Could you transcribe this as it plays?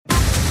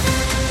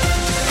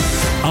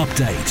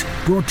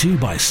Update, brought to you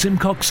by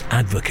Simcox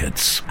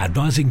Advocates,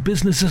 advising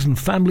businesses and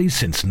families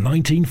since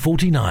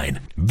 1949.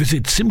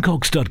 Visit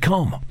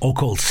simcox.com or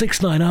call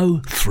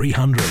 690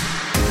 300.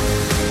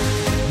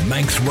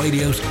 Manx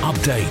Radio's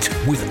Update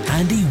with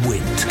Andy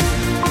Wint.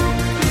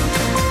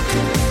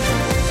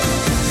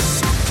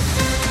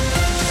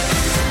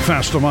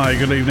 Faster my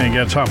good evening.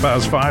 It's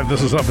 5:30.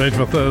 This is Update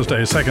for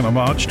Thursday, 2nd of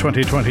March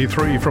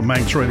 2023 from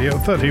Manx Radio.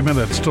 30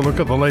 minutes to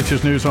look at the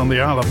latest news on the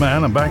Isle of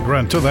Man and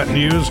background to that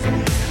news,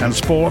 and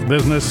sport,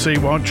 business,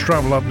 Sea-Watch,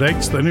 travel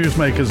updates, the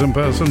newsmakers in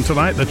person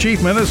tonight, the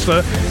Chief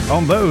Minister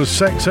on those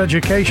sex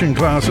education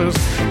classes.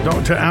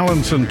 Dr.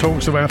 Allinson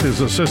talks about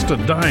his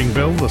assisted dying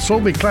bill, the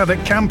Sulby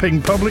Claddock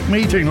camping public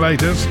meeting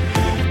latest.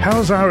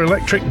 How's our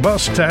electric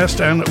bus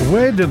test, and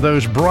where did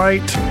those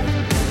bright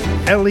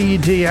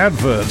LED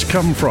adverts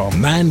come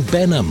from? Man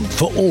Benham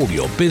for all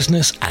your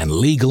business and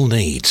legal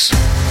needs.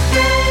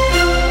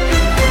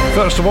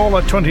 First of all,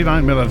 at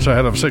 29 minutes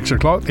ahead of 6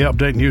 o'clock, the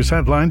Update News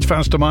headlines.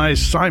 Fastamai,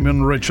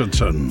 Simon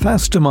Richardson.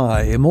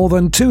 Fastamai, more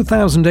than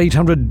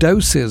 2,800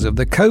 doses of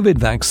the COVID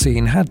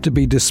vaccine had to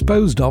be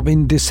disposed of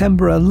in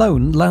December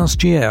alone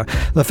last year.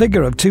 The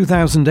figure of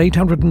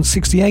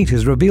 2,868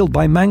 is revealed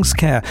by Manx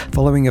Care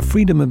following a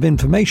Freedom of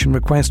Information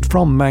request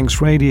from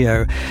Manx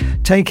Radio.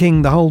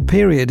 Taking the whole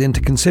period into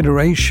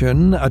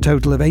consideration, a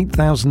total of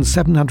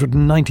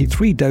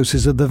 8,793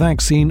 doses of the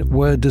vaccine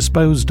were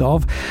disposed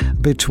of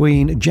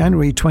between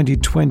January 2021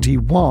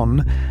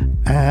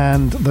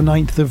 and the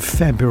 9th of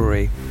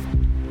February.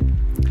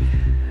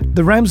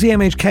 The Ramsey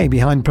MHK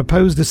behind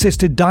proposed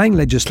assisted dying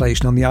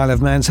legislation on the Isle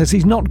of Man says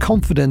he's not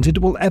confident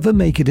it will ever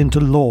make it into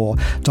law.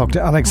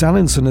 Dr. Alex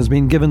Allinson has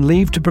been given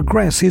leave to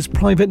progress his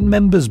private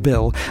member's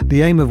bill,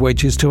 the aim of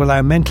which is to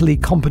allow mentally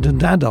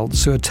competent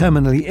adults who are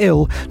terminally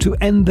ill to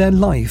end their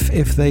life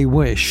if they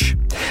wish.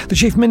 The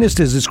Chief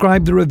Minister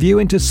described the review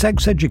into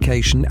sex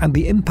education and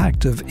the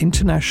impact of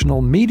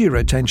international media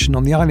attention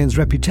on the island's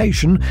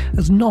reputation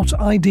as not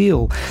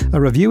ideal. A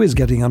review is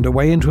getting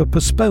underway into a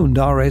postponed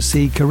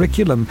RSE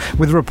curriculum,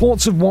 with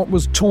reports of what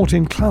was taught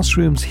in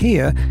classrooms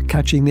here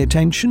catching the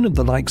attention of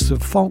the likes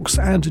of Fox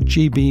and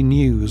GB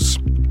News.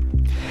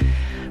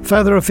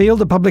 Further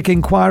afield, a public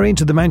inquiry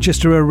into the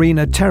Manchester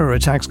Arena terror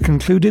attacks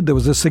concluded there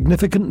was a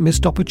significant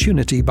missed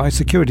opportunity by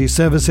security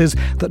services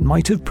that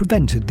might have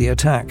prevented the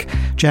attack.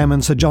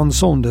 Chairman Sir John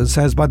Saunders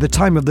says by the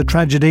time of the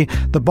tragedy,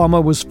 the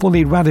bomber was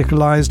fully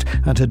radicalised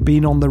and had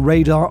been on the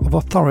radar of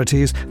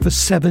authorities for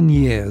 7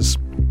 years.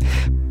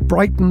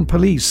 Brighton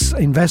police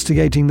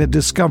investigating the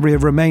discovery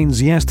of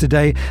remains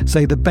yesterday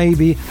say the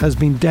baby has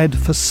been dead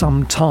for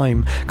some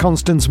time.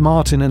 Constance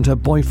Martin and her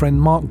boyfriend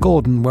Mark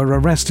Gordon were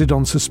arrested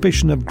on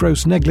suspicion of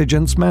gross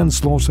negligence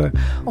manslaughter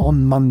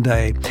on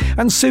Monday.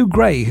 And Sue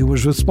Gray, who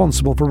was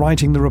responsible for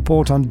writing the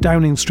report on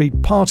Downing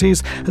Street parties,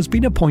 has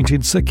been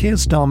appointed Sir Keir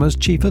Starmer's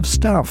Chief of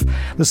Staff.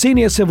 The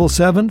senior civil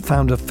servant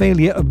found a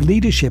failure of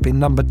leadership in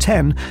Number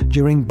 10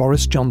 during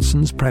Boris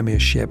Johnson's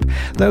premiership.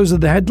 Those are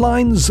the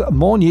headlines.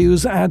 More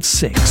news at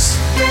 6.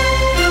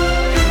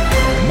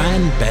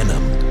 Man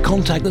Benham.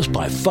 Contact us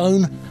by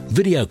phone,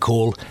 video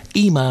call,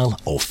 email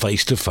or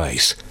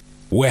face-to-face.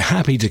 We're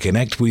happy to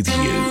connect with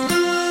you.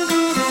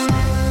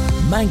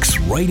 Manx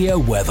Radio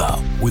Weather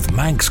with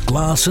Manx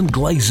Glass and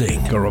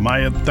Glazing.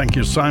 Garamayat, thank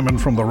you, Simon,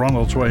 from the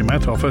Ronalds Way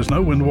Met Office.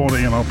 No wind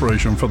warning in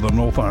operation for the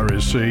North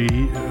Irish Sea.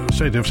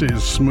 State of sea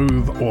is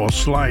smooth or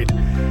slight.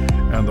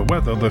 And the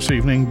weather this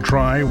evening,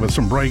 dry with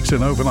some breaks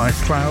in overnight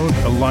cloud,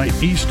 a light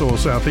east or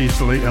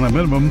southeasterly, and a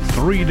minimum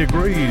 3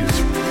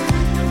 degrees.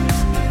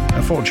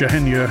 And for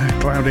Chehenya,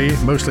 cloudy,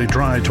 mostly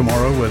dry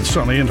tomorrow with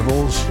sunny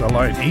intervals, a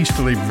light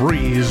easterly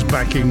breeze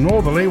backing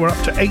northerly. We're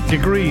up to 8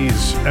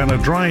 degrees and a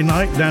dry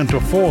night down to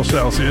 4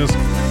 Celsius.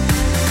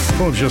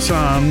 For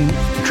Jasan,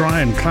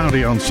 dry and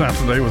cloudy on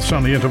Saturday with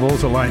sunny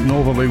intervals, a light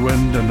northerly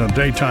wind and a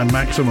daytime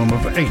maximum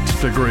of 8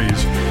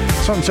 degrees.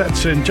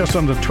 Sunsets in just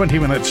under 20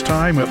 minutes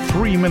time at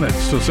 3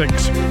 minutes to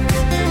 6.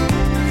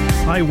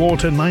 High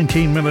water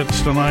 19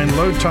 minutes to 9,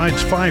 low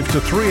tides 5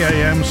 to 3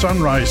 a.m,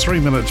 sunrise 3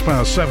 minutes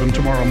past 7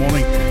 tomorrow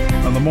morning,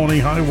 and the morning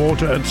high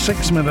water at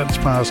 6 minutes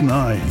past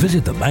 9.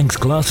 Visit the Manx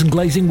Glass and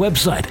Glazing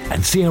website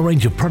and see a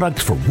range of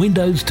products from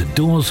windows to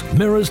doors,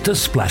 mirrors to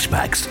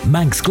splashbacks.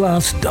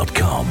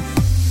 manxglass.com.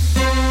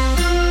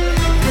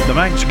 The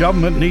Manx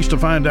government needs to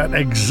find out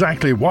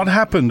exactly what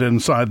happened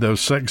inside those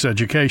sex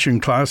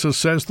education classes,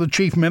 says the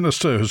Chief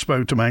Minister, who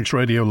spoke to Manx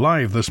Radio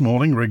Live this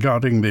morning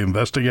regarding the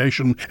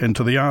investigation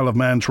into the Isle of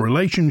Man's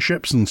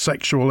relationships and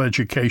sexual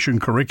education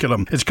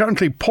curriculum. It's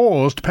currently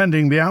paused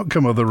pending the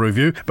outcome of the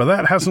review, but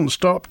that hasn't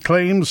stopped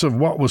claims of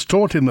what was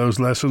taught in those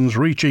lessons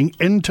reaching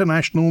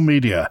international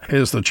media.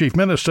 Here's the Chief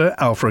Minister,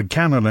 Alfred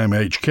Cannon,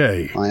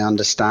 MHK. I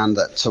understand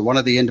that one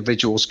of the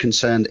individuals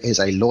concerned is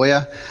a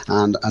lawyer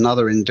and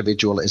another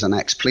individual is an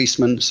expert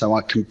policeman.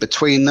 So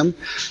between them,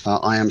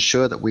 I am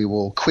sure that we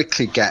will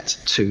quickly get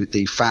to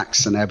the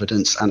facts and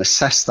evidence and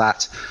assess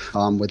that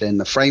within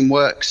the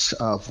frameworks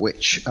of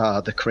which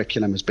the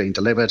curriculum has been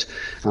delivered,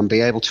 and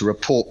be able to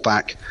report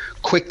back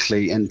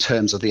quickly in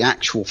terms of the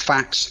actual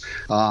facts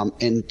of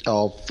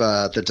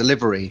the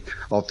delivery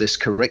of this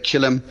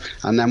curriculum.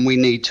 And then we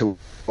need to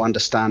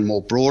understand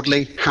more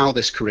broadly how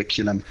this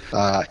curriculum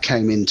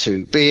came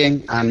into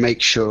being, and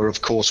make sure,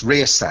 of course,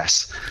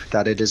 reassess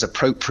that it is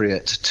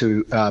appropriate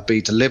to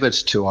be delivered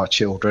to our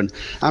children,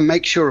 and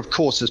make sure, of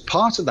course, as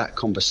part of that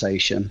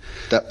conversation,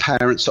 that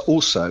parents are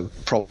also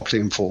properly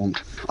informed.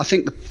 I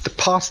think the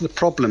part of the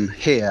problem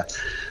here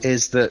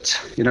is that,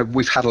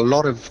 we've had a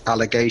lot of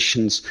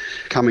allegations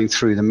coming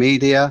through the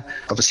media.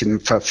 Obviously,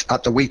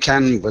 at the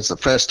weekend was the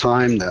first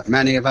time that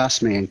many of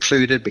us, me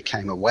included,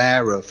 became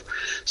aware of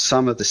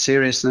some of the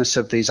seriousness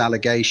of these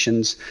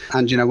allegations.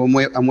 And,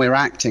 when we're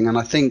acting, and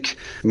I think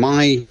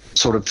my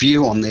sort of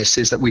view on this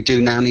is that we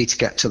do now need to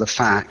get to the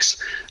facts.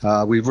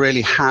 We've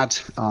really had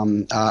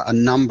a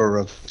number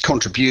of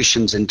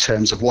contributions in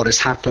terms of what has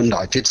happened.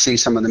 I did see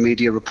some of the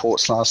media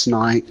reports last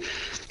night.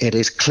 It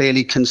is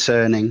clearly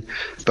concerning,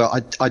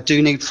 but I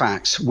do need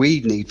facts. We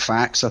need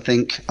facts. I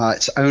think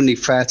it's only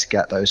fair to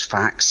get those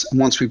facts. And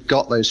once we've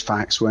got those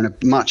facts, we're in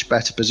a much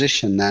better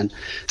position then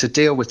to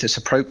deal with this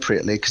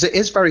appropriately, because it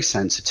is very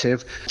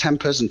sensitive.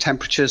 Tempers and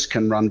temperatures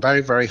can run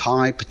very, very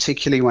high,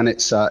 particularly when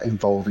it's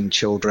involving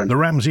children. The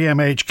Ramsey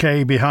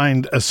MHK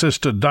behind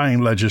assisted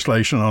dying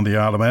legislation on the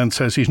Isle of Man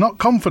says he's not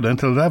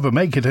confident it'll ever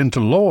make it into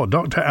law.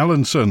 Dr.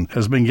 Allenson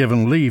has been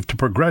given leave to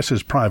progress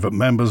his private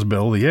member's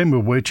bill, the aim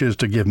of which is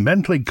to give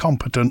mentally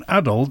competent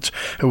adults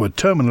who are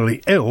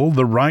terminally ill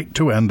the right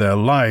to end their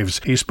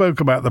lives. He spoke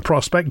about the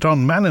prospect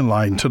on Man in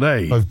Line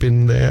today. I've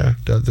been there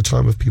at the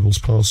time of people's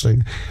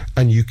passing,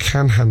 and you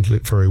can handle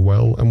it very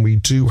well, and we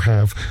do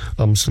have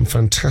some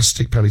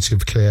fantastic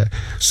palliative care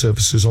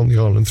services on the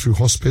island through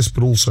hospice,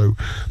 but also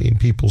in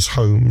people's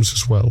homes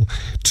as well,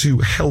 to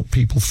help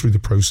people through the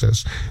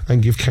process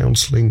and give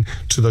counselling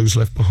to those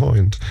left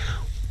behind.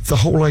 The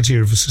whole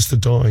idea of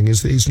assisted dying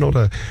is that it's not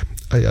a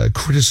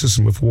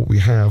criticism of what we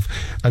have,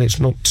 and it's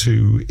not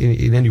to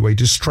in any way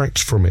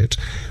distract from it,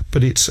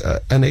 but it's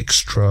an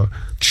extra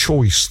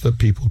choice that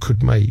people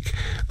could make,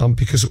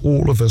 because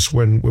all of us,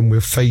 when we're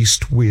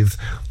faced with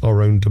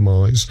our own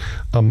demise,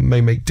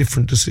 may make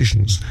different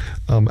decisions,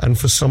 and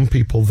for some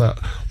people that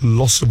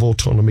loss of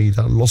autonomy,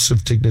 that loss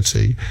of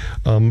dignity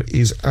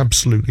is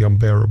absolutely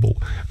unbearable,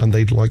 and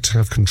they'd like to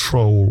have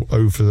control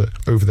over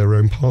their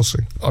own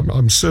passing.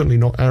 I'm certainly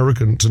not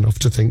arrogant enough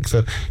to think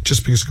that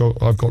just because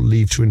I've got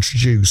leave to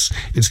introduce,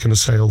 it's going to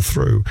sail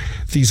through.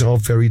 These are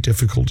very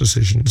difficult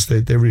decisions.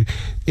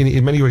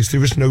 In many ways,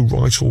 there is no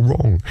right or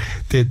wrong.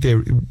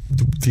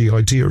 The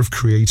idea of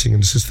creating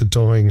an assisted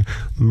dying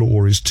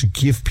law is to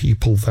give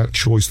people that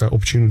choice, that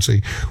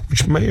opportunity,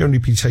 which may only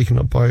be taken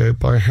up by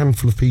a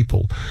handful of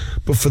people.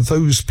 But for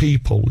those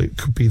people, it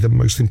could be the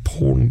most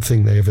important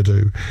thing they ever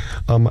do.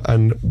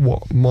 And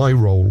what my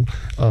role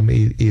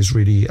is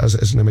really, as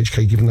an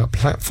MHK, given that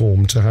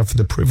platform to have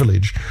the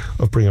privilege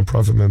of bringing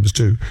private members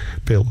to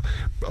Bill,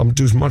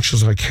 do as much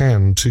as I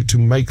can to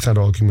make that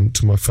argument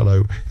to my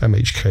fellow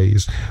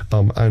MHKs,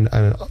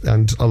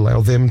 and allow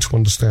them to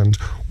understand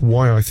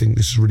why I think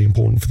this is really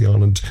important for the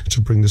island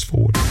to bring this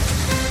forward.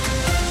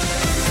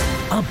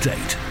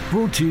 Update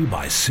brought to you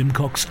by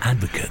Simcox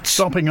Advocates.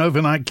 Stopping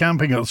overnight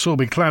camping at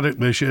Sulby Claddock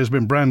this year has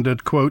been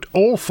branded, quote,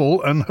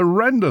 awful and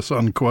horrendous,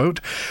 unquote,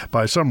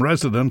 by some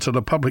residents at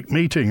a public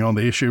meeting on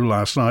the issue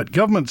last night.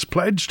 Government's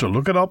pledged to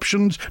look at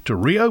options to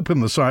reopen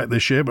the site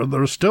this year, but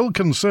there are still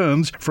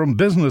concerns from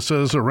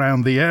businesses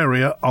around the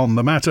area on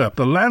the matter.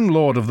 The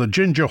landlord of the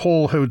Ginger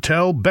Hall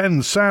Hotel,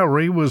 Ben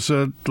Sowry, was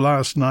at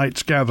last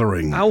night's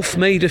gathering. Alf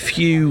made a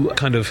few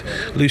kind of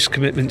loose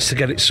commitments to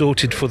get it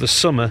sorted for the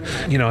summer.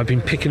 I've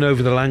been picking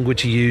over the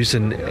language he used,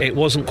 and it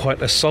wasn't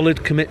quite a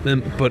solid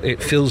commitment, but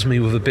it fills me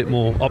with a bit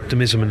more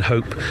optimism and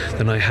hope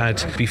than I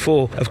had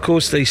before. Of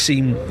course, they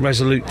seem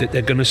resolute that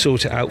they're going to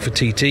sort it out for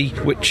TT,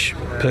 which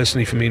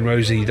personally for me and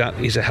Rosie, that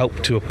is a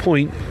help to a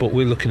point, but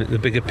we're looking at the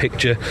bigger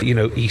picture,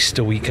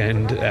 Easter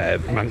weekend,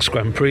 Manx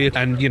Grand Prix,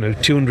 and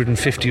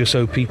 250 or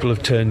so people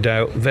have turned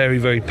out, very,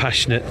 very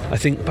passionate. I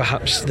think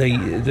perhaps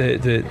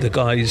the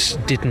guys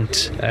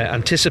didn't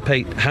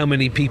anticipate how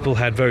many people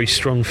had very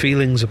strong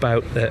feelings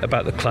about the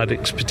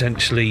Claddocks,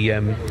 potentially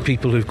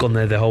people who've gone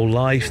there their whole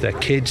life, their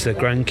kids, their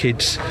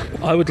grandkids.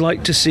 I would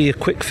like to see a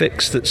quick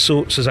fix that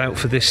sorts us out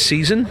for this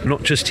season,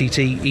 not just TT,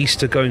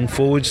 Easter going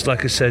forwards.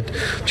 Like I said,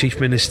 Chief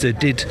Minister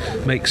did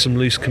make some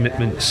loose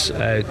commitments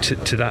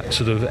to that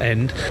sort of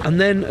end.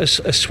 And then a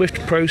swift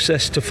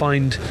process to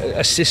find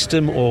a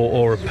system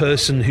or a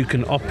person who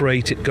can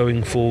operate it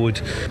going forward,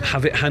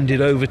 have it handed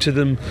over to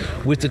them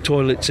with the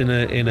toilets in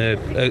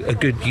a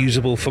good,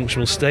 usable,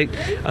 functional state.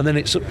 And then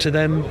it's up to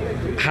them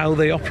how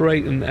they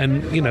operate and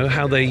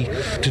how they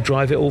to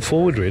drive it all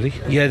forward, really.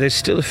 Yeah, there's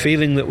still a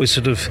feeling that we're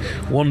sort of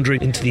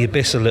wandering into the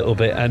abyss a little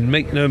bit, and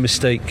make no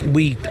mistake,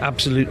 we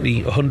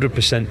absolutely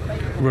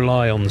 100%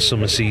 rely on the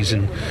summer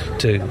season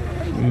to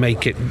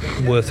make it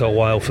worth our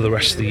while for the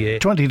rest of the year.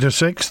 20 to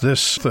 6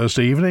 this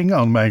Thursday evening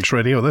on Manx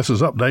Radio. This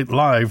is Update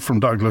live from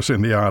Douglas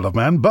in the Isle of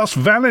Man. Bus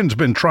Valent's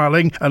been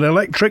trialling an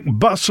electric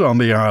bus on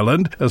the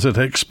island as it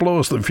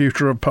explores the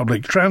future of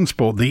public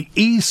transport. The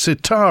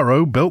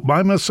e-Citaro, built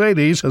by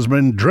Mercedes, has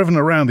been driven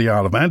around the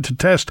Isle of Man to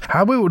test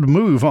how it would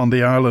move on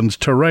the island's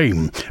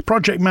terrain.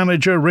 Project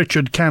manager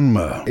Richard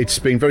Canmer. It's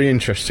been very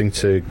interesting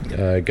to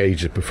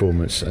gauge the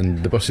performance,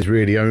 and the bus is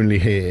really only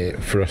here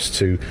for us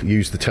to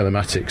use the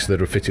telematics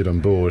that are fitted on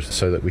board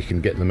so that we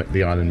can get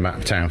the island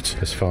mapped out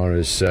as far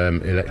as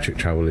electric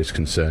travel is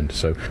concerned.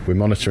 So we're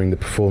monitoring the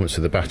performance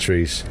of the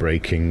batteries,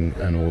 braking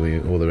and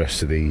all the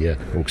rest of the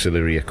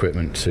auxiliary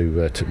equipment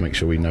to make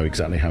sure we know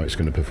exactly how it's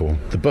going to perform.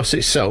 The bus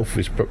itself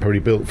is probably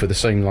built for the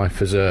same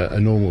life as a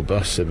normal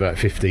bus, about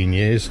 15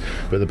 years,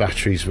 but the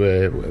batteries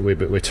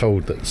we're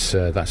told that's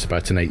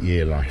about an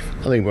 8-year life.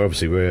 I think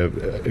we're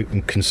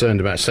concerned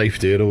about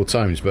safety at all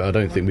times, but I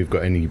don't think we've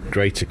got any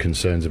greater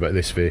concerns about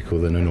this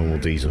vehicle than a normal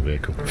diesel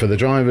vehicle. For the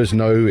drivers,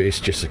 no, it's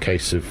just a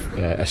case of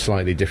a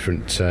slightly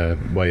different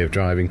way of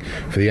driving.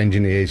 For the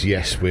engineers,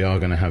 yes, we are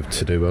going to have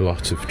to do a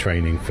lot of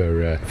training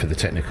for the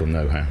technical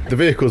know-how. The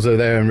vehicles are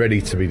there and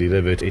ready to be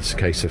delivered. It's a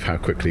case of how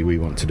quickly we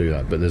want to do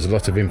that, but there's a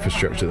lot of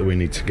infrastructure that we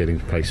need to get in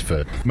place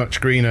first.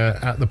 Much greener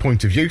at the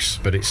point of use,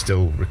 but it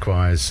still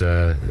requires,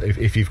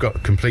 if you've got a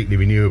completely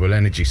renewable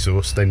energy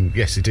source, then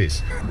yes, it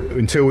is.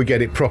 Until we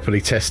get it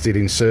properly tested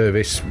in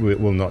service,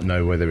 we'll not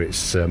know whether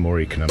it's more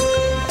economical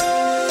or not.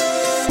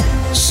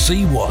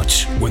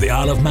 Sea-Watch with the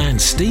Isle of Man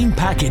Steam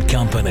Packet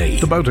Company.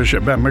 The motor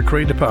ship Ben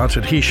McCree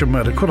departed Heysham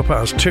at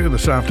 2:15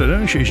 this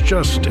afternoon. She's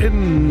just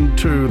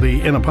into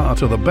the inner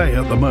part of the bay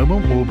at the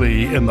moment. We'll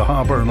be in the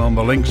harbour and on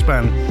the link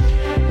span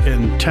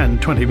in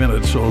 10-20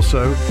 minutes or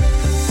so.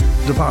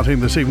 Departing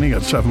this evening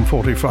at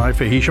 7:45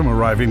 for Heysham,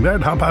 arriving there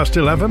at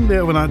 11:30. The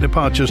overnight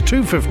departure's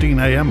 2:15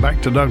 a.m.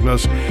 back to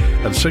Douglas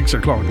at 6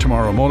 o'clock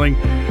tomorrow morning.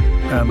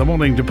 And the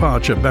morning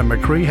departure, Ben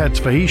McCree heads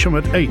for Heysham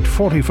at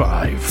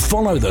 8:45.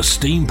 Follow the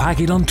Steam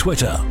Packet on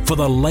Twitter for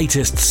the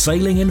latest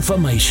sailing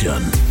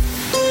information.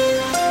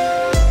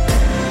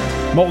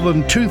 More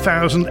than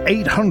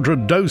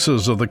 2,800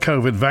 doses of the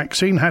COVID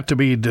vaccine had to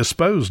be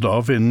disposed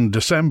of in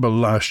December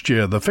last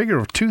year. The figure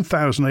of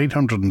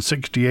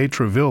 2,868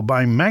 revealed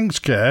by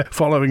Manxcare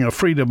following a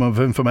Freedom of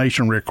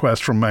Information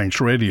request from Manx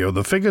Radio.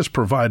 The figures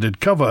provided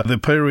cover the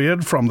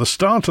period from the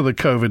start of the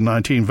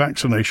COVID-19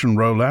 vaccination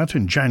rollout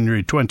in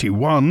January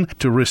 21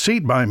 to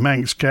receipt by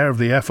Manxcare of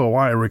the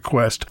FOI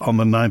request on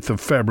the 9th of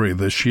February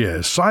this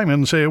year.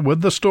 Simon's here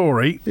with the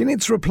story. In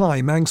its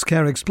reply,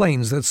 Manxcare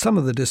explains that some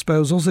of the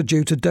disposals are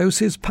due to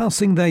doses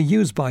passing their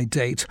use-by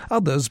date,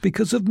 others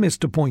because of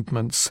missed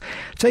appointments.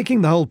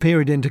 Taking the whole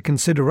period into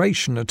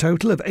consideration, a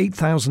total of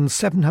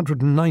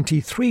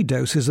 8,793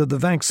 doses of the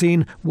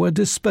vaccine were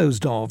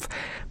disposed of.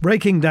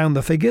 Breaking down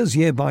the figures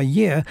year by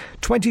year,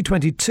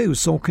 2022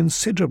 saw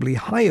considerably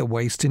higher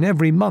waste in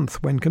every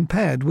month when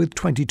compared with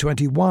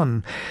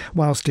 2021.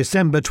 Whilst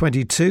December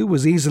 22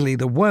 was easily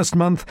the worst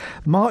month,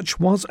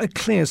 March was a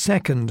clear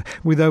second,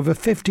 with over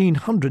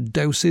 1,500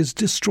 doses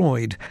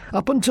destroyed.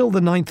 Up until the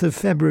 9th of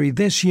February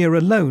this year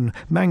alone,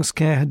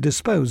 Manxcare had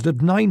disposed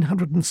of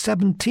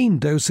 917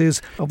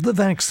 doses of the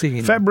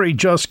vaccine. February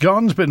just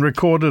gone's been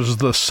recorded as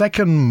the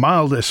second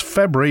mildest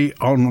February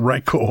on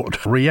record.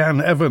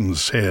 Rhianne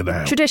Evans here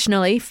now.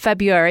 Traditionally,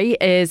 February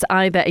is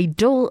either a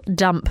dull,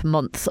 damp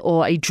month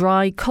or a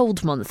dry,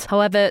 cold month.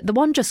 However, the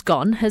one just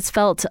gone has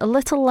felt a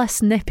little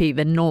less nippy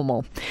than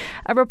normal.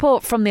 A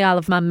report from the Isle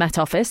of Man Met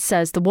Office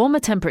says the warmer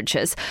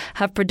temperatures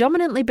have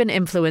predominantly been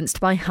influenced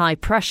by high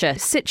pressure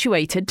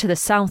situated to the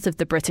south of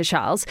the British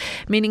Isles,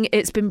 meaning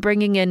it's been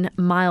bringing in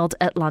mild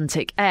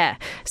Atlantic air.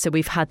 So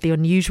we've had the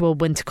unusual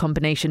winter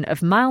combination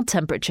of mild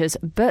temperatures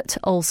but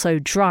also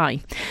dry.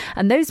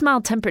 And those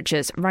mild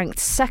temperatures ranked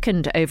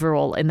second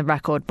overall in the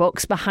record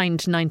books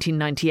behind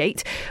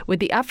 1998, with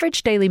the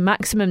average daily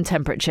maximum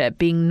temperature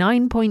being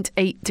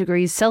 9.8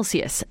 degrees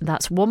Celsius.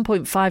 That's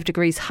 1.5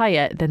 degrees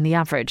higher than the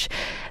average.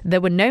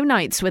 There were no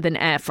nights with an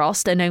air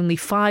frost and only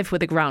 5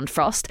 with a ground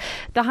frost.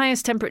 The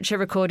highest temperature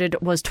recorded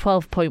was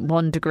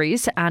 12.1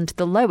 degrees and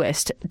the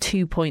lowest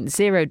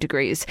 2.0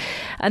 degrees.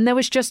 And there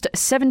was just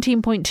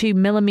 17.2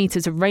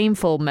 millimetres of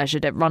rainfall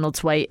measured at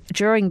Ronaldsway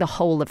during the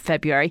whole of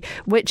February,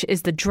 which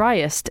is the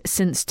driest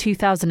since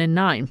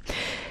 2009.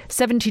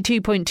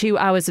 72.2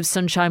 hours of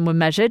sunshine were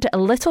measured, a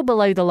little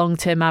below the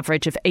long-term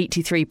average of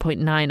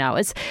 83.9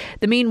 hours.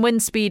 The mean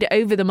wind speed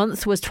over the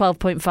month was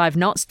 12.5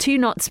 knots, 2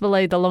 knots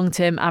below the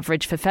long-term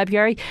average for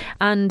February,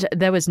 and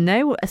there was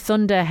no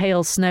thunder,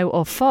 hail, snow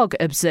or fog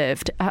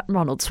observed at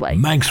Ronaldsway.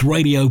 Manx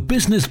Radio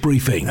Business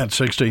Briefing. At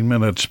 16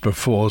 minutes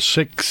before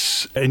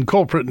 6, in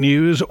corporate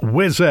news,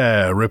 Wizz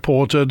Air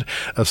reported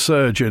a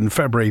surge in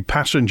February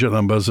passenger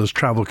numbers as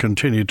travel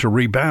continued to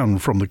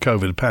rebound from the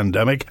COVID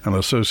pandemic and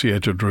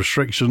associated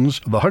restrictions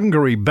operations, the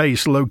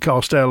Hungary-based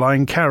low-cost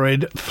airline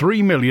carried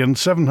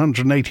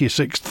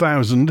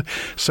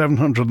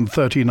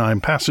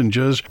 3,786,739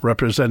 passengers,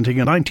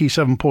 representing a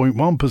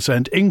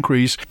 97.1%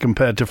 increase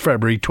compared to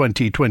February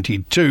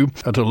 2022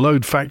 at a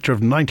load factor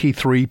of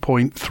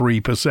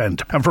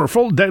 93.3%. And for a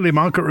full daily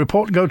market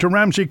report, go to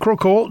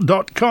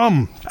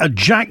RamseyCrookall.com. A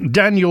Jack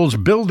Daniels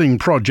building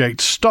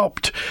project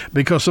stopped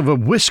because of a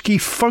whiskey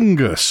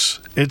fungus.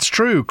 It's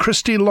true.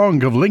 Christy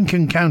Long of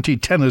Lincoln County,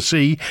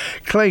 Tennessee,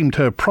 claimed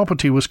her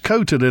property was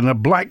coated in a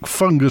black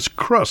fungus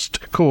crust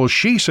caused,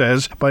 she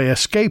says, by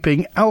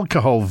escaping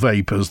alcohol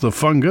vapors. The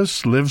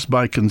fungus lives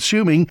by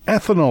consuming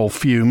ethanol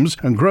fumes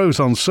and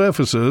grows on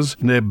surfaces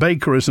near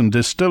bakeries and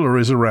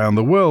distilleries around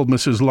the world.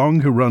 Mrs.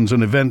 Long, who runs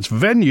an events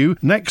venue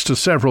next to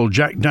several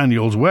Jack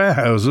Daniels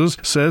warehouses,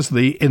 says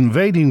the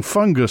invading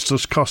fungus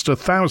has cost her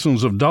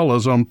thousands of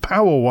dollars on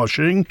power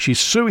washing. She's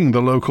suing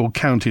the local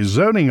county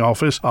zoning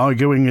office,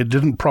 arguing it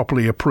didn't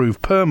properly approve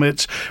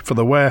permits for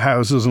the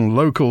warehouses, and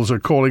locals are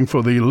calling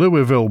for the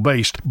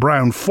Louisville-based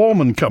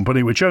Brown-Forman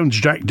company, which owns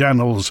Jack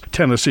Daniels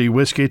Tennessee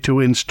whiskey, to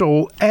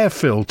install air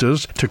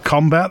filters to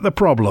combat the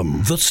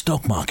problem. The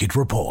Stock Market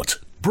Report.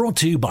 Brought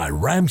to you by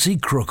Ramsey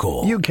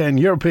Crookall. UK and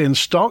European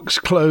stocks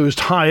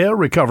closed higher,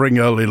 recovering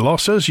early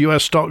losses.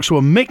 US stocks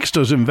were mixed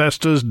as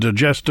investors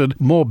digested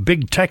more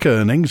big tech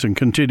earnings and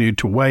continued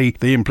to weigh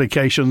the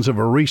implications of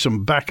a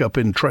recent backup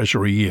in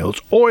Treasury yields.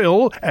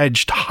 Oil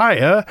edged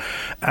higher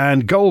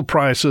and gold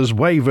prices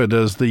wavered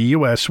as the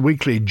US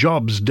weekly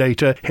jobs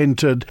data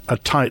hinted a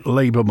tight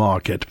labour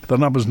market. The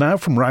numbers now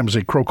from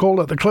Ramsey Crookall.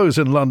 At the close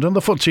in London, the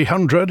FTSE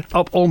 100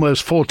 up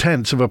almost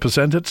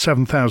 0.4% at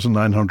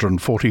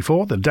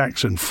 7,944. The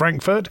DAX in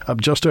Frankfurt up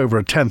just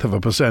over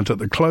 0.1% at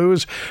the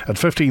close at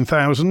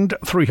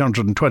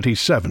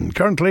 15,327.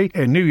 Currently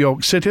in New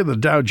York City, the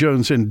Dow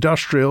Jones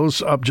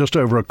Industrials up just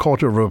over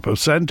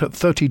 0.25% at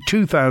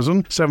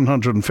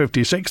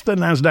 32,756. The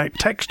Nasdaq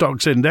Tech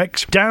Stocks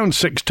Index down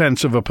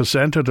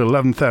 0.6% at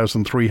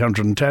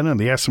 11,310, and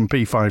the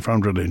S&P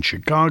 500 in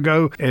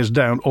Chicago is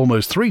down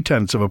almost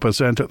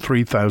 0.3% at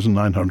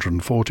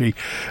 3,940.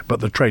 But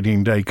the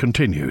trading day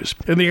continues.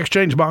 In the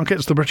exchange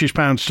markets, the British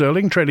pound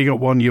sterling trading at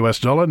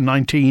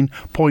 $1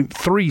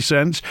 19.3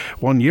 cents,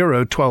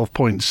 €1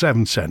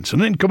 12.7 cents.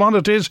 And in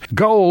commodities,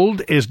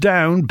 gold is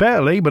down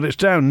barely, but it's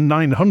down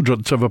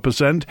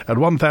 0.09% at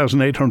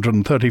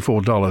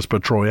 $1,834 per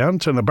troy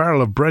ounce, and a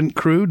barrel of Brent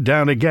crude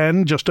down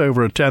again just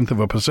over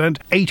 0.1%,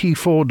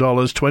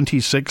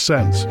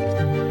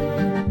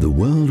 $84.26. The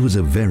world was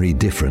a very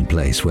different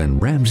place when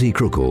Ramsey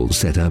Crookall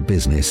set up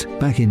business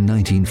back in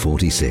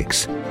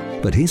 1946.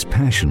 But his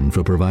passion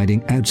for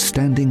providing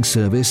outstanding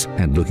service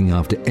and looking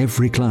after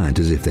every client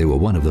as if they were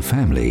one of the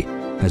family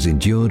has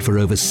endured for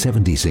over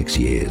 76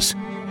 years.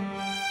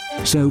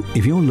 So,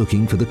 if you're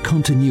looking for the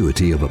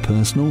continuity of a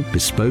personal,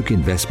 bespoke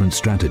investment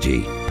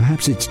strategy,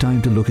 perhaps it's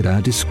time to look at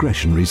our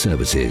discretionary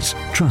services.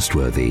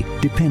 Trustworthy,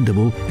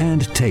 dependable,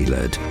 and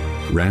tailored.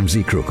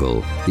 Ramsey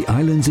Crookall, the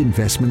island's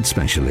investment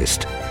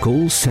specialist.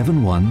 Call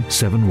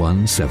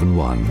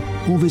 717171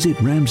 or visit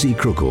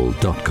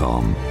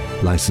ramseycrookall.com.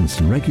 Licensed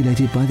and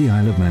regulated by the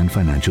Isle of Man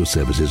Financial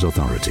Services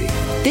Authority.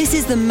 This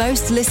is the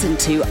most listened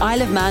to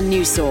Isle of Man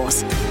news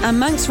source, and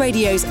Manx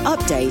Radio's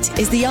Update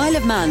is the Isle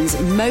of Man's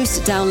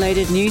most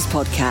downloaded news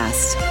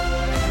podcast.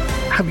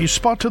 Have you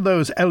spotted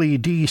those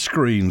LED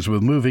screens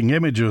with moving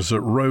images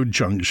at road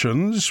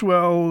junctions?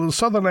 Well,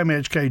 Southern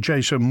MHK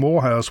Jason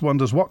Morehouse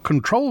wonders what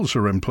controls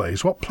are in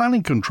place, what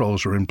planning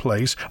controls are in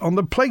place on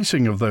the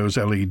placing of those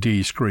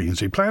LED screens.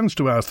 He plans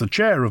to ask the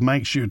chair of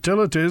Manx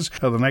Utilities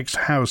at the next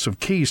House of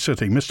Keys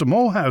sitting. Mr.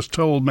 Morehouse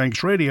told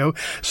Manx Radio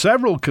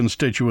several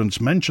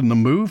constituents mentioned the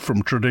move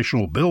from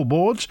traditional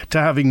billboards to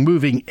having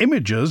moving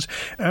images,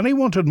 and he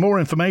wanted more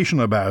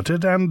information about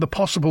it and the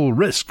possible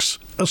risks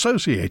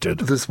associated.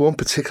 There's one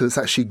particular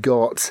that's actually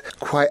got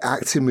quite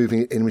active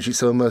moving images.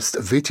 It's almost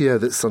a video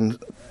that's on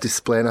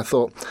display, and I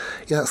thought,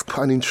 yeah, that's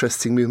quite an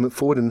interesting movement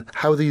forward. And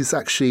how are these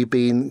actually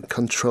being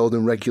controlled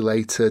and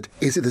regulated?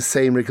 Is it the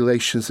same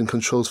regulations and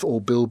controls for all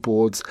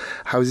billboards?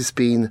 How is this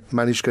being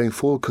managed going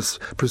forward? Because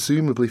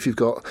presumably if you've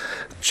got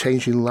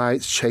changing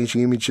lights,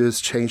 changing images,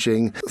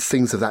 changing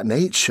things of that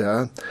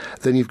nature,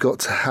 then you've got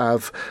to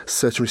have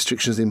certain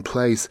restrictions in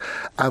place.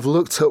 I've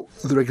looked at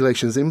the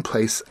regulations in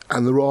place,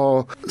 and there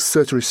are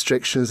certain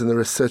restrictions and there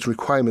are certain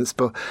requirements,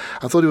 but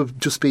I thought it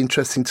would just be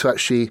interesting to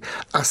actually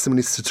ask the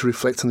Minister to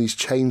reflect on these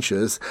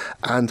changes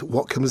and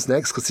what comes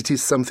next, because it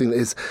is something that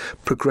is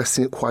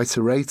progressing at quite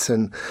a rate,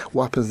 and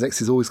what happens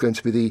next is always going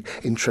to be the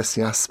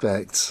interesting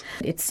aspect.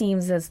 It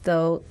seems as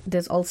though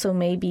there's also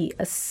maybe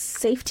a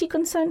safety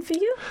concern for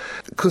you?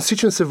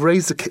 Constituents have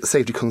raised a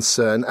safety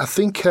concern. I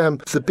think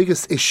the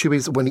biggest issue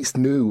is when it's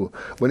new,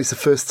 when it's the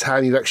first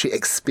time you actually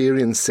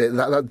experience it.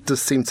 That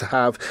does seem to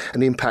have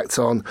an impact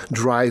on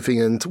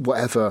driving and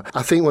whatever.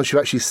 I think once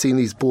you've actually seen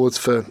these boards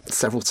for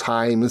several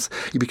times,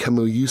 you become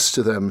more used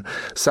to them.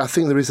 So I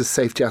think there is a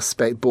safety safety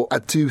aspect, but I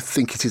do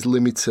think it is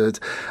limited.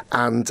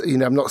 And,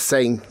 I'm not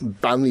saying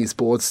ban these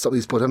boards, stop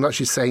these boards. I'm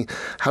actually saying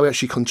how we're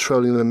actually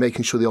controlling them and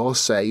making sure they are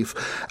safe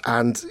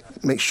and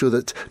make sure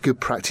that good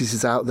practice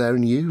is out there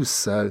and used.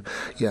 So,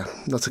 yeah,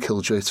 not a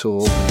killjoy at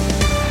all.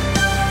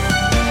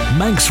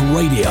 Manx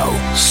Radio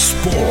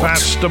Sport.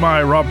 Fast am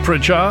I, Rob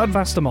Pritchard?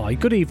 Fast am I.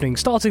 Good evening.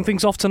 Starting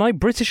things off tonight,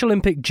 British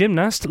Olympic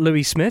gymnast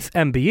Louis Smith,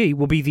 MBE,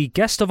 will be the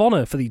guest of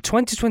honour for the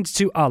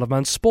 2022 Isle of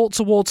Man Sports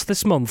Awards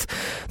this month.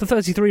 The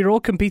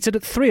 33-year-old competed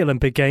at 3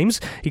 Olympic Games.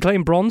 He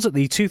claimed bronze at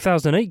the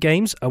 2008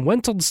 Games and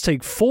went on to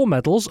take 4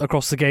 medals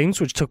across the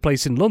Games, which took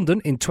place in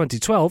London in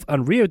 2012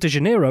 and Rio de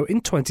Janeiro in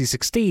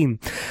 2016.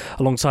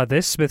 Alongside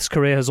this, Smith's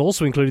career has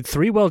also included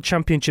 3 World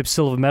Championship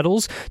silver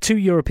medals, 2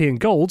 European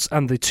golds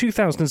and the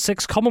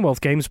 2006 Commonwealth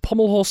Games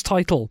pommel horse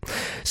title.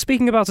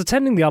 Speaking about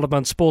attending the Isle of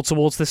Man Sports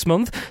Awards this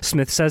month,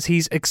 Smith says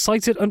he's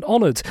excited and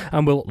honoured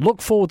and will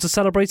look forward to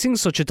celebrating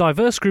such a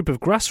diverse group of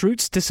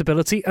grassroots,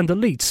 disability and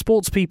elite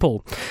sports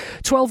people.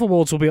 12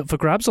 awards will be up for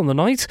grabs on the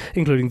night,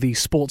 including the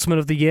Sportsman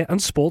of the Year and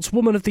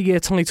Sportswoman of the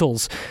Year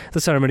titles.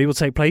 The ceremony will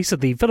take place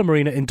at the Villa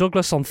Marina in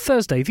Douglas on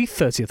Thursday, the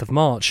 30th of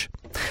March.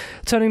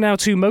 Turning now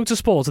to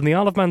motorsport, and the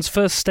Isle of Man's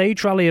first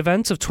stage rally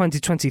event of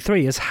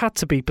 2023 has had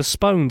to be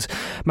postponed.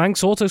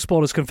 Manx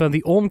Autosport has confirmed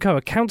the Ormco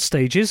account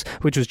stages,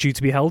 which was due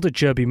to be held at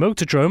Derby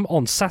Motordrome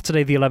on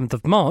Saturday the 11th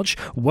of March,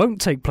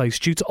 won't take place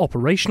due to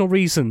operational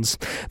reasons.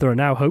 There are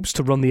now hopes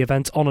to run the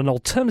event on an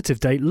alternative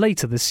date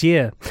later this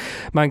year.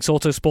 Manx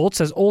Autosport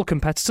says all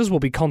competitors will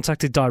be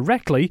contacted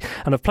directly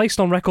and have placed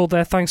on record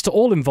their thanks to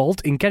all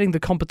involved in getting the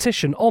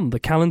competition on the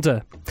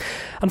calendar.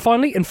 And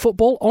finally, in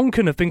football,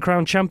 Onchan have been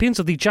crowned champions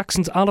of the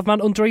Jackson's Isle of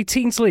Man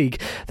Under-18s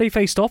League. They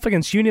faced off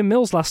against Union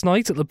Mills last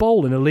night at the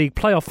Bowl in a league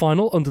playoff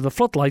final under the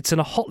floodlights in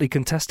a hotly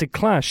contested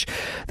clash.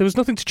 There was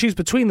nothing to choose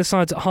between the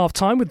sides at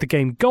half-time, with the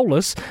game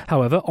goalless.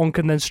 However,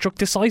 Onchan then struck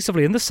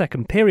decisively in the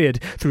second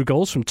period through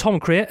goals from Tom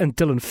Creer and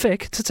Dylan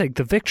Fick to take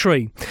the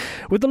victory.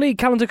 With the league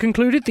calendar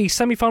concluded, the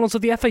semi-finals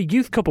of the FA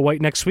Youth Cup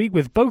await next week,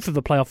 with both of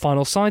the playoff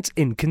final sides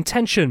in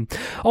contention.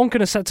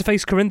 Onchan are set to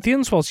face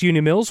Corinthians, whilst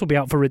Union Mills will be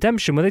out for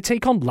redemption when they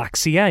take on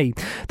Laxey A.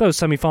 Those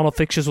semi-final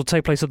fixtures will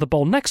take place at the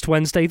Bowl next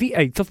Wednesday, the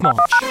 8th of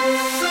March.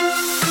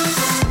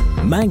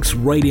 Manx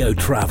Radio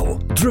Travel,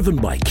 driven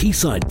by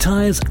Quayside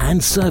Tyres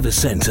and Service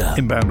Centre.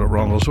 Inbound at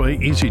Ronaldsway,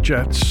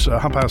 EasyJet's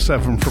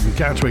 7:30 from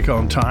Gatwick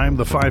on time,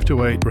 the 5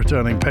 to 8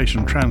 returning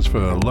patient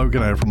transfer,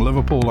 Loganair from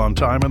Liverpool on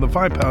time, and the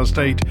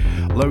 8:05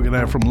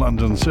 Loganair from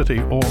London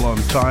City all on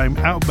time.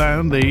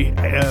 Outbound,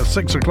 the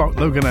 6 o'clock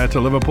Loganair to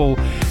Liverpool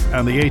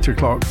and the 8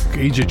 o'clock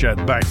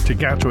EasyJet back to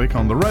Gatwick.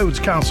 On the roads,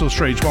 Castle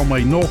Street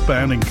one-way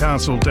northbound in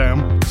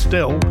Castletown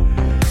still,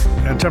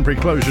 and temporary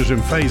closures in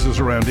phases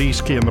around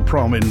Eastquay and the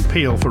Prom in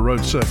Peel for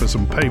road surface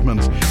and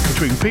pavements.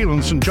 Between Peel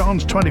and St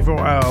John's,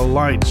 24-hour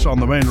lights on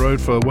the main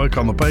road for work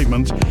on the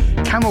pavements.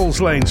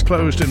 Canals lanes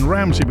closed in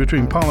Ramsey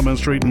between Parliament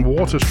Street and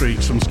Water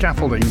Street, some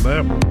scaffolding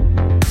there.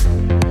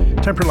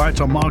 Temporary lights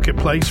on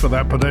Marketplace for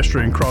that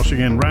pedestrian crossing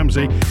in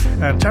Ramsey,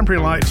 and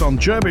temporary lights on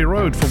Derby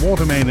Road for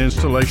water main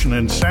installation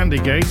in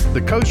Sandygate.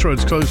 The coast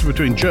roads closed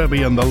between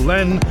Derby and the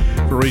Len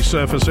for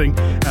resurfacing,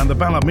 and the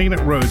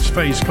Ballymena roads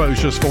phase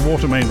closures for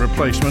water main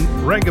replacement.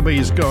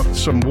 Reggaby's got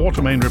some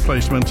water main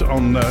replacement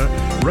on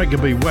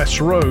Reggaby West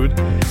Road.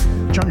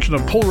 Junction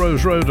of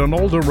Pulrose Road and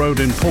Alder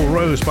Road in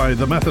Pulrose by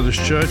the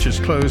Methodist Church is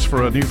closed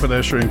for a new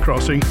pedestrian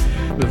crossing.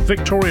 The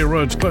Victoria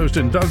Road's closed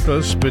in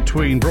Douglas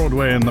between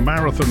Broadway and the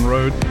Marathon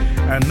Road,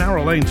 and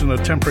narrow lanes and a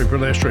temporary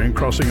pedestrian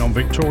crossing on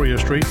Victoria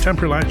Street.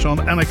 Temporary lights on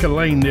Annika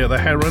Lane near the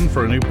Heron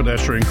for a new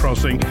pedestrian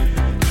crossing.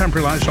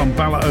 Temporary lights on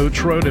Balla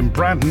Oats Road in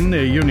Braddon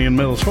near Union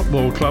Mills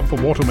Football Club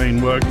for water main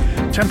work.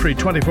 Temporary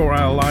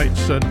 24-hour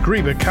lights at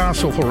Greeba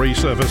Castle for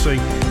resurfacing,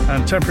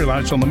 and temporary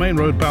lights on the main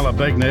road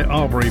Ballabeg near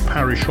Arbury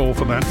Parish Hall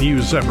for that new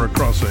zebra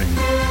crossing.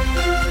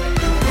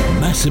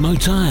 Massimo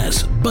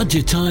Tyres.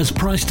 Budget tyres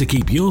priced to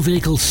keep your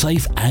vehicle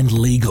safe and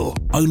legal.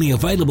 Only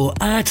available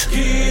at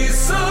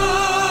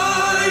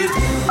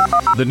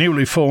The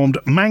newly formed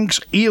Manx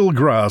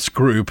Eelgrass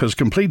Group has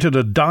completed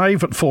a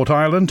dive at Fort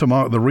Island to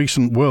mark the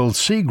recent World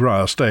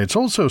Seagrass Day. It's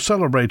also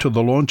celebrated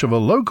the launch of a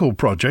local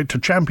project to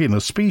champion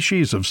a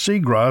species of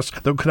seagrass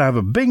that could have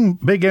a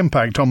big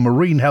impact on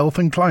marine health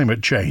and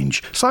climate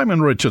change.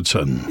 Simon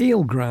Richardson.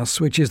 Eelgrass,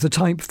 which is the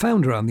type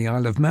found around the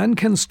Isle of Man,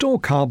 can store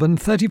carbon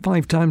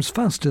 35 times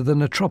faster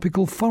than a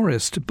tropical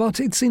forest, but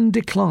it's in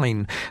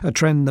decline, a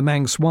trend the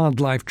Manx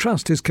Wildlife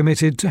Trust is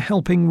committed to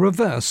helping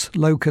reverse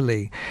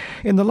locally.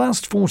 In the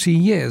last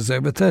 40 years,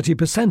 over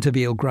 30% of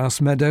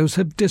eelgrass meadows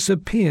have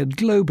disappeared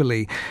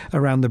globally.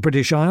 Around the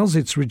British Isles,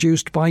 it's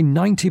reduced by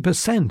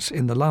 90%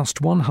 in the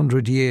last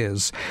 100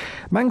 years.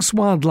 Manx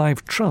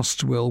Wildlife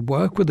Trust will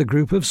work with a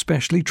group of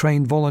specially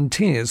trained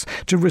volunteers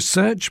to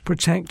research,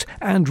 protect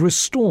and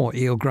restore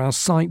eelgrass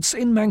sites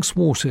in Manx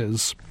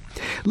waters.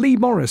 Lee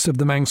Morris of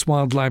the Manx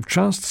Wildlife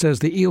Trust says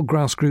the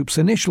Eelgrass Group's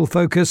initial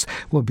focus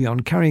will be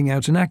on carrying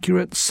out an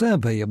accurate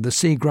survey of the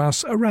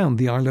seagrass around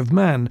the Isle of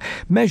Man,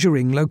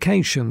 measuring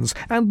locations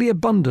and the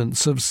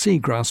abundance of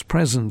seagrass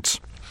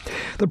present.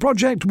 The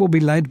project will be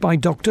led by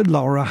Dr.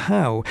 Laura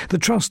Howe, the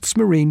Trust's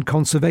Marine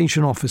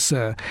Conservation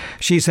Officer.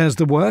 She says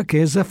the work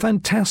is a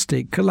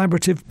fantastic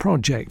collaborative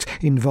project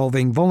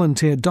involving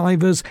volunteer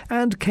divers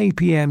and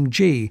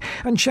KPMG,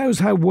 and shows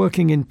how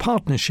working in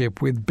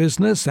partnership with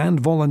business and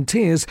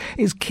volunteers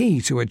is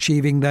key to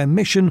achieving their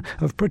mission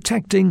of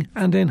protecting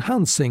and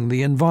enhancing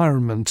the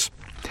environment.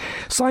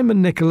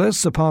 Simon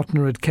Nicholas, a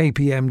partner at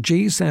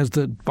KPMG, says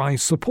that by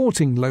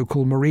supporting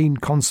local marine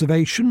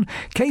conservation,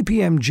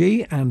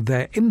 KPMG and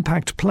their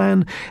impact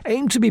plan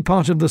aim to be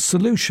part of the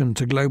solution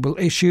to global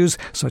issues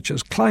such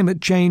as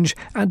climate change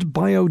and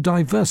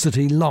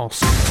biodiversity loss.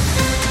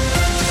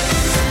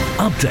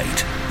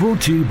 Update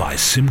brought to you by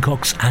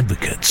Simcox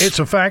Advocates. It's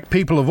a fact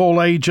people of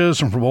all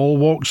ages and from all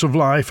walks of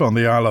life on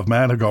the Isle of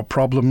Man have got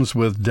problems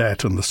with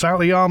debt, and the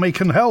Sally Army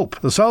can help.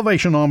 The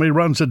Salvation Army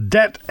runs a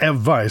debt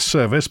advice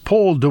service.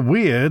 Paul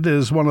DeWeird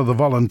is one of the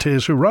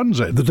volunteers who runs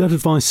it. The debt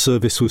advice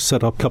service was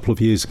set up a couple of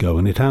years ago,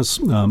 and it has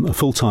a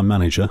full-time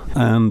manager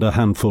and a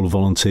handful of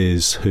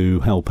volunteers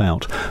who help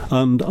out,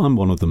 and I'm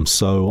one of them.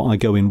 So I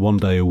go in 1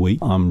 day a week.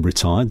 I'm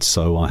retired,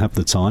 so I have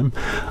the time,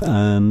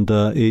 and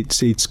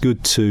it's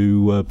good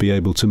to be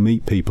able to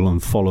meet people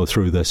and follow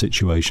through their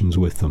situations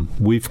with them.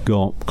 We've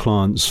got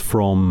clients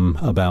from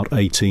about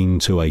 18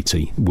 to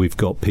 80. We've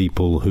got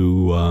people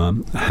who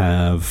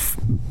have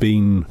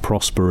been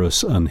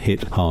prosperous and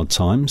hit hard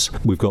times.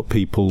 We've got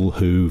people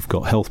who've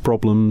got health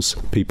problems,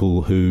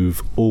 people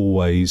who've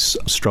always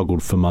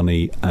struggled for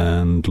money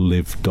and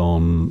lived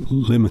on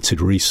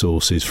limited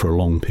resources for a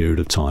long period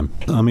of time.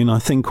 I mean, I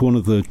think one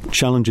of the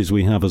challenges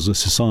we have as a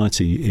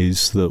society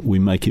is that we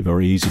make it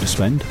very easy to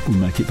spend, we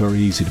make it very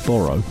easy to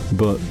borrow,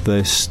 but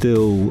there's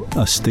still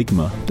a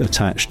stigma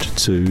attached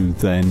to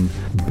then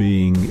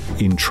being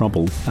in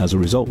trouble as a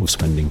result of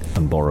spending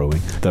and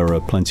borrowing. There are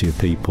plenty of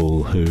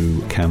people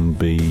who can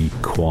be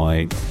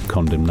quite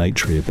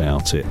condemnatory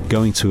about it.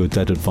 Going to a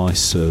debt advice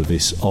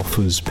service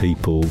offers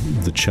people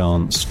the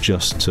chance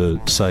just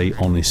to say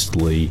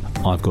honestly,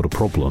 I've got a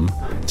problem,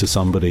 to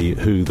somebody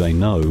who they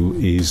know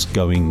is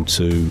going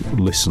to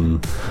listen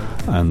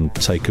and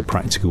take a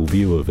practical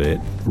view of it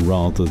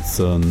rather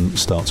than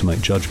start to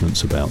make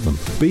judgments about them.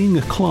 Being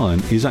a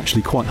client is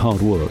actually quite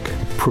hard work.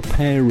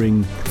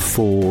 Preparing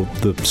for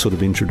the sort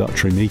of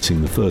introductory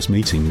meeting, the first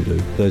meeting we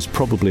do, there's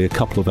probably a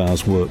couple of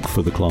hours work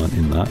for the client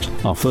in that.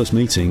 Our first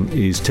meeting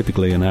is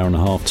typically an hour and a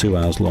half, 2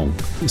 hours long.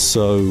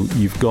 So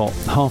you've got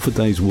half a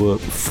day's work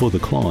for the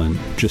client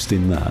just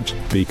in that,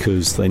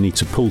 because they need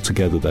to pull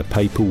together their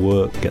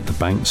paperwork, get the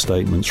bank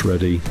statements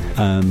ready,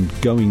 and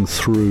going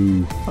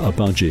through a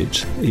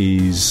budget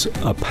is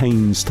a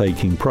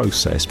painstaking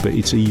process, but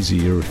it's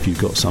easier if you've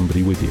got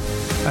somebody with you.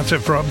 That's it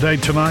for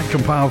Update tonight,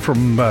 compiled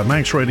from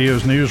Manx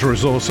Radio's news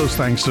resources.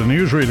 Thanks to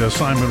newsreader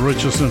Simon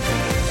Richardson,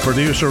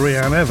 producer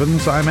Rhiann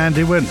Evans. I'm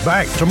Andy Wint.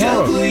 Back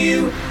tomorrow.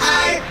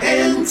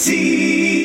 WINT